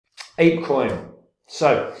Apecoin.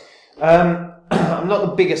 So, I'm not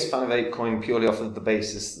the biggest fan of Apecoin purely off of the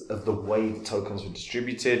basis of the way the tokens were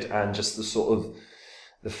distributed and just the sort of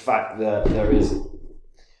the fact that there is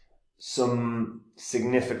some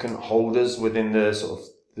significant holders within the sort of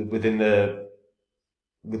within the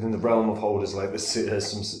realm of holders. Like there's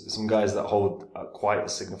some guys that hold quite a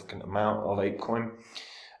significant amount of Apecoin.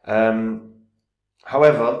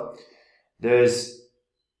 However, there's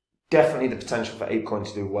definitely the potential for Apecoin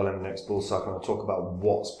to do well in the next bull cycle, and I'll talk about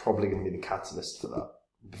what's probably going to be the catalyst for that.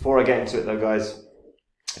 Before I get into it though, guys,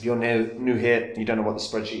 if you're new here, you don't know what the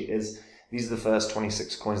spreadsheet is, these are the first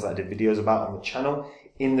 26 coins that I did videos about on the channel.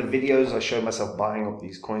 In the videos, I showed myself buying up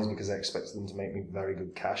these coins because I expected them to make me very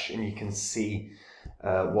good cash, and you can see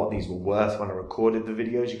what these were worth when I recorded the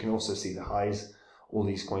videos. You can also see the highs all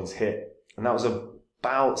these coins hit, and that was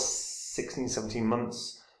about 16, 17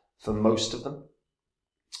 months for most of them.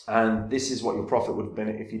 And this is what your profit would have been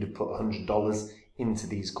if you'd have put $100 into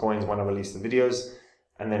these coins when I released the videos.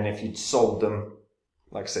 And then if you'd sold them,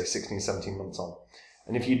 like I say, 16, 17 months on.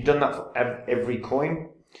 And if you'd done that for every coin,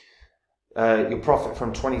 your profit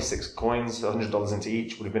from 26 coins, $100 into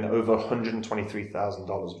each, would have been over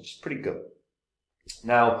 $123,000, which is pretty good.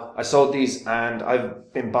 Now, I sold these and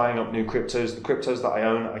I've been buying up new cryptos. The cryptos that I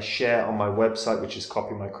own, I share on my website, which is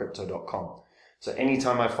copymycrypto.com. So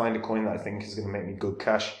anytime I find a coin that I think is going to make me good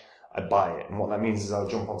cash, I buy it. And what that means is I'll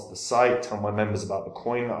jump onto the site, tell my members about the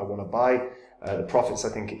coin that I want to buy, the profits I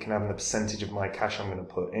think it can have, and the percentage of my cash I'm going to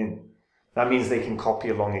put in. That means they can copy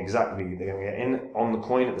along exactly. They're going to get in on the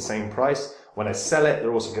coin at the same price. When I sell it,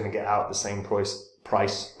 they're also going to get out the same price.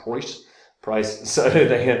 So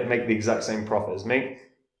they make the exact same profit as me.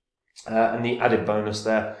 And the added bonus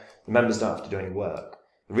there, the members don't have to do any work.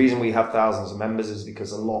 The reason we have thousands of members is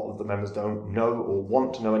because a lot of the members don't know or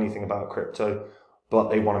want to know anything about crypto, but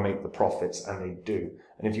they want to make the profits, and they do.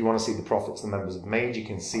 And if you want to see the profits the members have made, you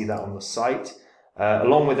can see that on the site,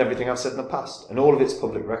 along with everything I've said in the past. And all of it's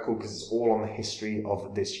public record because it's all on the history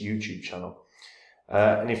of this YouTube channel.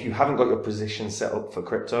 And if you haven't got your position set up for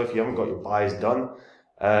crypto, if you haven't got your buys done,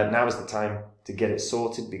 now is the time to get it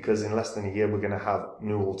sorted, because in less than a year we're going to have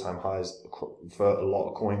new all-time highs for a lot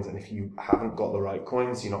of coins, and if you haven't got the right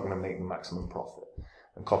coins, you're not going to make the maximum profit,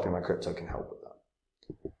 and Copy My Crypto can help with that.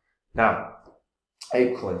 Now,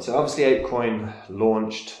 Apecoin. So obviously Apecoin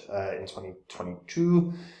launched in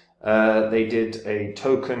 2022. They did a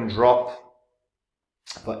token drop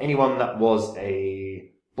for anyone that was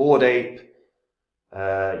a Bored Ape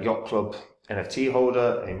Yacht Club NFT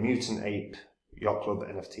holder, a Mutant Ape Yacht Club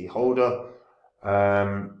NFT holder,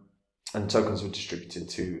 and tokens were distributed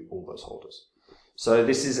to all those holders. So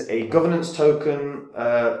this is a governance token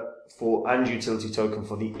and utility token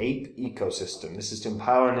for the Ape ecosystem. This is to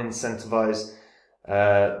empower and incentivize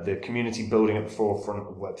the community building at the forefront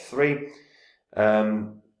of Web3.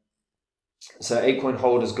 So Apecoin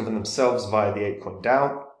holders govern themselves via the Apecoin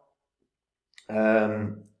DAO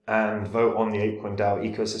and vote on the Apecoin DAO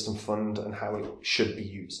ecosystem fund and how it should be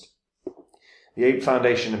used. The Ape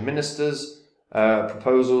Foundation administers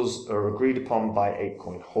proposals are agreed upon by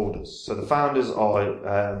Apecoin holders. So the founders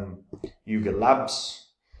are Yuga Labs.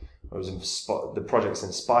 The project's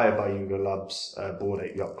inspired by Yuga Labs' Bored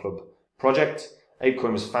Ape Yacht Club project.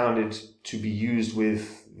 Apecoin was founded to be used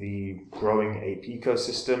with the growing ape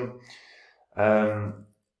ecosystem.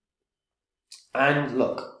 And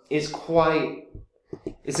look, it's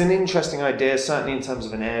an interesting idea. Certainly in terms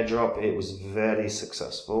of an airdrop, it was very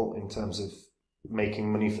successful in terms of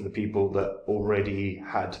making money for the people that already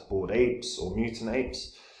had Bored Apes or Mutant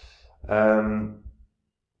Apes. And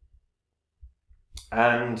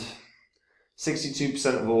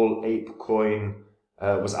 62% of all Apecoin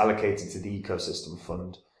was allocated to the ecosystem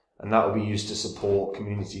fund, and that will be used to support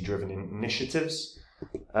community-driven initiatives.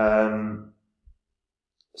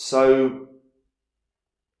 So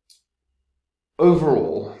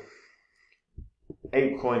overall,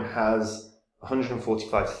 Apecoin has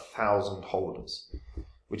 145,000 holders,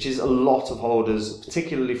 which is a lot of holders,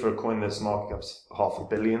 particularly for a coin that's market cap's $500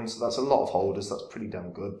 million. So that's a lot of holders. That's pretty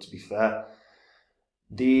damn good, to be fair.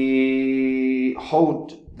 The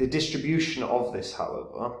distribution of this,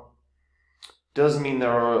 however, does mean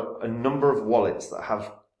there are a number of wallets that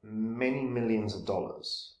have many millions of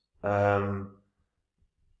dollars.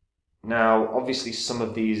 Now, obviously, some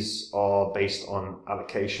of these are based on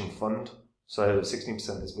allocation fund. So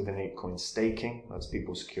 16% is within Apecoin staking. That's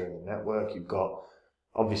people securing the network. You've got,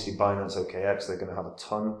 obviously, Binance OKX. They're going to have a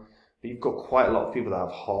ton. But you've got quite a lot of people that have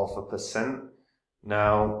 0.5%.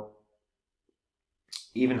 Now,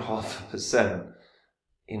 even 0.5%,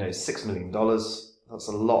 $6 million. That's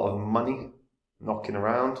a lot of money knocking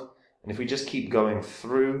around. And if we just keep going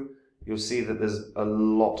through, you'll see that there's a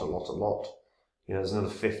lot. You know, there's another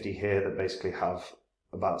 50 here that basically have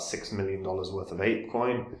about $6 million worth of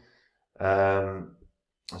Apecoin. And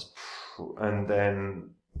then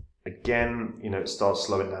again, you know, it starts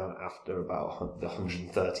slowing down after about the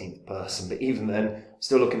 113th person. But even then,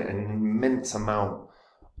 still looking at an immense amount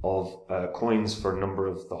of coins for a number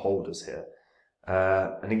of the holders here.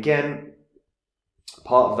 And again,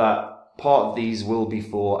 part of these will be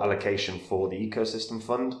for allocation for the ecosystem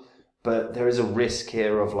fund. But there is a risk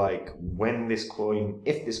here of like when this coin,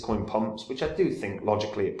 if this coin pumps, which I do think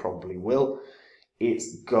logically it probably will,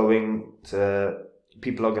 it's going to,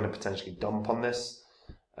 people are going to potentially dump on this.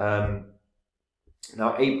 Now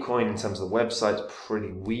Apecoin in terms of the website's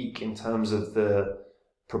pretty weak in terms of the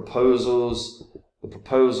proposals. The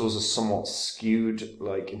proposals are somewhat skewed,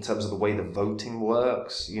 like in terms of the way the voting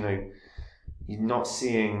works. You know, you're not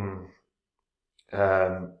seeing,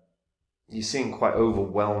 you're seeing quite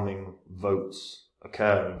overwhelming votes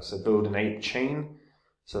occurring. So build an ape chain.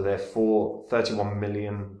 So therefore 31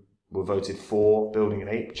 million were voted for building an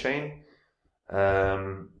ape chain.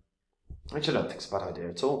 Which I don't think is a bad idea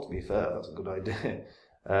at all, to be fair. That's a good idea.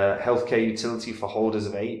 Healthcare utility for holders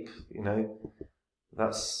of ape, you know,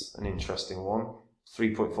 that's an interesting one.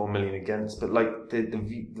 3.4 million against, but like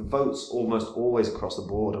the votes almost always across the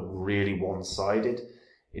board are really one-sided.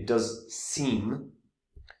 It does seem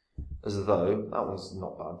as though, that one's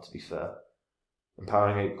not bad to be fair.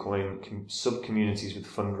 Empowering Apecoin sub-communities with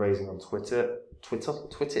fundraising on Twitter.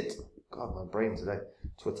 God, my brain today.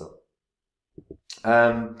 Twitter.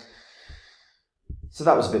 So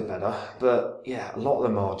that was a bit better, but yeah, a lot of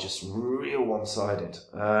them are just real one-sided.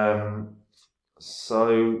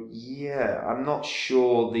 So yeah, I'm not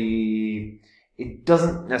sure it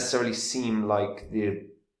doesn't necessarily seem like it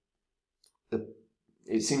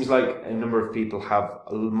seems like a number of people have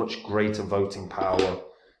a much greater voting power,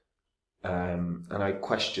 and I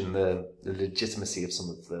question the legitimacy of some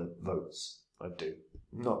of the votes. I do.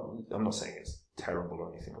 I'm not saying it's terrible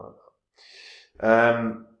or anything like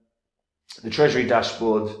that. The Treasury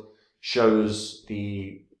dashboard shows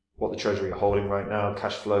what the Treasury are holding right now,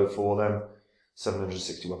 cash flow for them,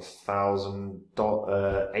 761,000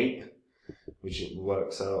 APE, which it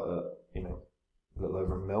works out at, you know, a little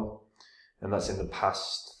over $1 million. And that's in the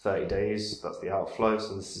past 30 days. That's the outflow.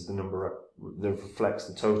 So this is the number that reflects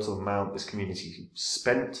the total amount this community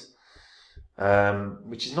spent,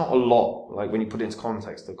 which is not a lot. Like when you put it into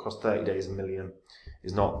context, across 30 days, $1 million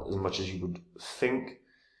is not as much as you would think.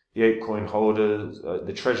 The Apecoin holders,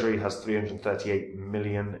 the Treasury has 338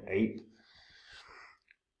 million APE.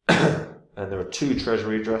 And there are 2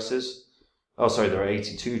 Treasury addresses. Oh, sorry, there are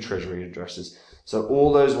 82 Treasury addresses. So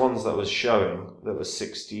all those ones that was showing, that was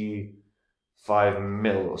 65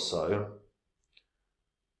 mil or so,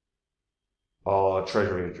 are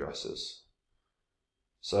Treasury addresses.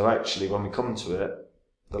 So actually, when we come to it,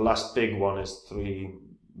 the last big one is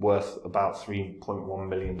worth about $3.1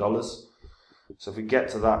 million. So if we get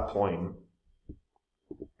to that point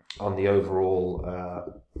on the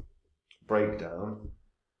overall breakdown,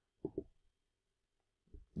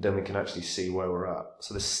 then we can actually see where we're at.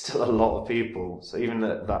 So there's still a lot of people. So even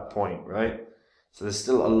at that point, right? So there's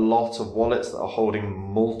still a lot of wallets that are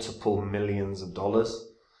holding multiple millions of dollars.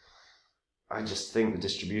 I just think the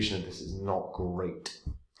distribution of this is not great.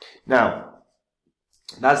 Now,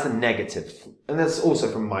 that's the negative. And that's also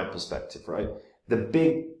from my perspective, right?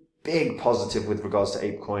 The big positive with regards to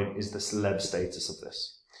Apecoin is the celeb status of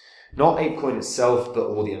this. Not Apecoin itself, but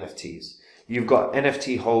all the NFTs. You've got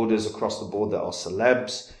NFT holders across the board that are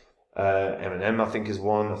celebs. Eminem, I think, is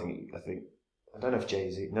one. I don't know if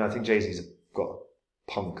Jay-Z. No, I think Jay-Z's got a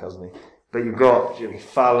punk, hasn't he? But you've got Jimmy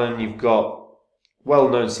Fallon. You've got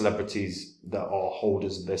well-known celebrities that are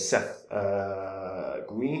holders. There's Seth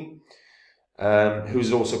Green,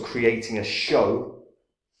 who's also creating a show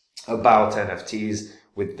about NFTs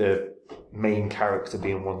with the main character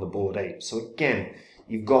being one of the Bored Apes. So again,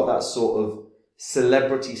 you've got that sort of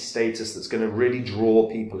celebrity status that's going to really draw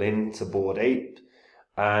people into Bored Ape,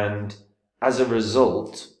 and as a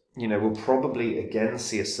result, you know, we'll probably again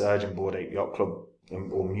see a surge in Bored Ape Yacht Club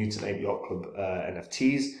or Mutant Ape Yacht Club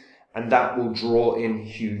NFTs, and that will draw in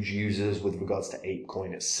huge users with regards to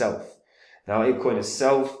Apecoin itself. Now, Apecoin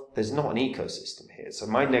itself, there's not an ecosystem here. So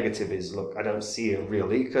my negative is, look, I don't see a real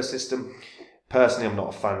ecosystem. Personally, I'm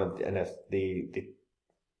not a fan of the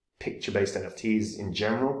picture-based NFTs in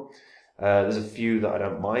general. There's a few that I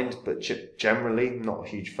don't mind, but generally, not a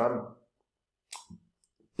huge fan.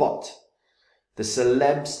 But the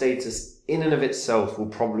celeb status in and of itself will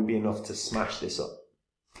probably be enough to smash this up.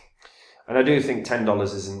 And I do think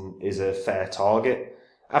 $10 is a fair target.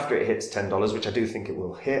 After it hits $10, which I do think it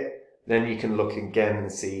will hit, then you can look again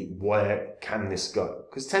and see where can this go.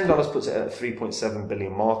 Because $10 puts it at a 3.7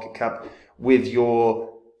 billion market cap. With your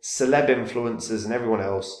celeb influencers and everyone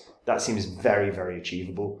else, that seems very, very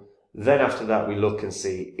achievable. Then after that, we look and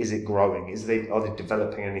see, is it growing? Are they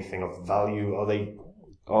developing anything of value?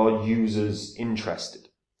 Are users interested?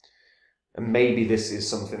 And maybe this is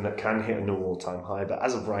something that can hit a new all-time high. But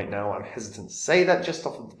as of right now, I'm hesitant to say that, just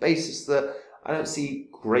off of the basis that I don't see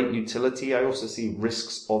great utility. I also see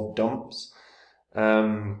risks of dumps.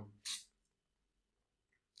 But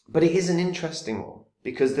it is an interesting one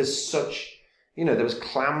because there's such, there was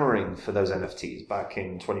clamoring for those NFTs back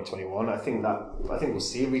in 2021. I think we'll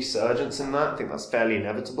see a resurgence in that. I think that's fairly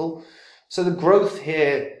inevitable. So the growth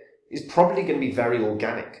here is probably going to be very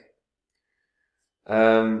organic.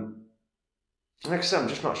 Like I said, I'm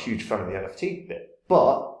just not a huge fan of the NFT bit,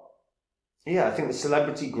 but yeah, I think the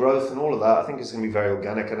celebrity growth and all of that, I think it's going to be very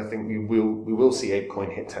organic, and I think we will see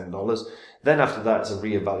Apecoin hit $10. Then after that, it's a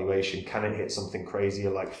reevaluation. Can it hit something crazier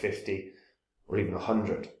like 50 or even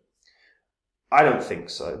 100? I don't think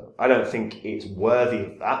so. I don't think it's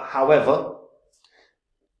worthy of that. However,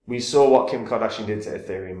 we saw what Kim Kardashian did to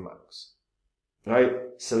Ethereum Max,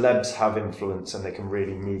 right? Celebs have influence and they can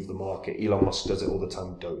really move the market. Elon Musk does it all the time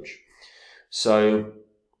with Doge. So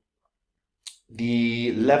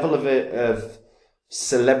the level of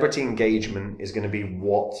celebrity engagement is going to be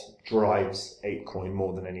what drives Apecoin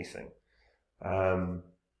more than anything. I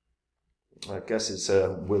guess it's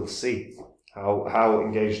we'll see. How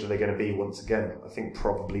engaged are they going to be once again? I think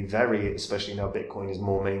probably very, especially now Bitcoin is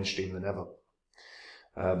more mainstream than ever.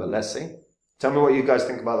 But let's see. Tell me what you guys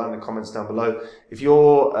think about that in the comments down below. If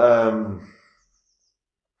you're an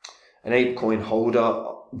Apecoin holder,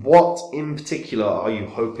 what in particular are you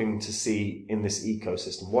hoping to see in this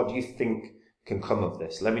ecosystem? What do you think can come of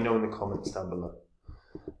this? Let me know in the comments down below.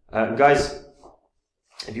 Guys,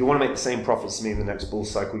 if you want to make the same profits as me in the next bull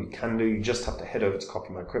cycle, you can do. You just have to head over to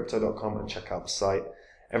copymycrypto.com and check out the site.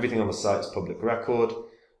 Everything on the site is public record.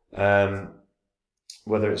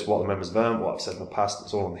 Whether it's what the members have earned, what I've said in the past,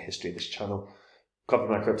 it's all on the history of this channel.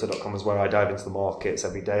 Copymycrypto.com is where I dive into the markets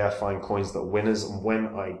every day. I find coins that are winners, and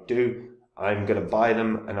when I do, I'm going to buy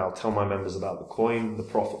them and I'll tell my members about the coin, the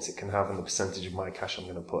profits it can have, and the percentage of my cash I'm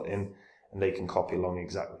going to put in, and they can copy along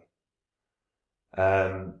exactly.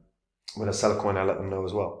 When I sell a coin, I let them know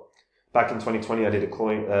as well. Back in 2020, I did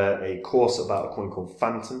a course about a coin called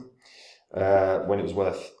Phantom when it was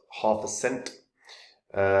worth ½ cent,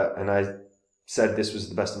 and I said this was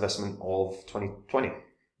the best investment of 2020.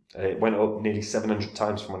 It went up nearly 700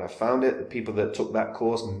 times from when I found it. The people that took that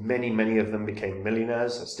course, many of them became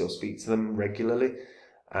millionaires. I still speak to them regularly.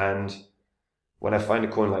 And when I find a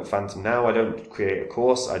coin like Phantom now, I don't create a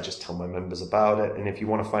course. I just tell my members about it. And if you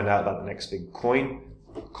want to find out about the next big coin,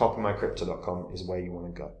 copymycrypto.com is where you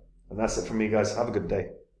want to go. And that's it from me, guys. Have a good day.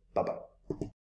 Bye-bye.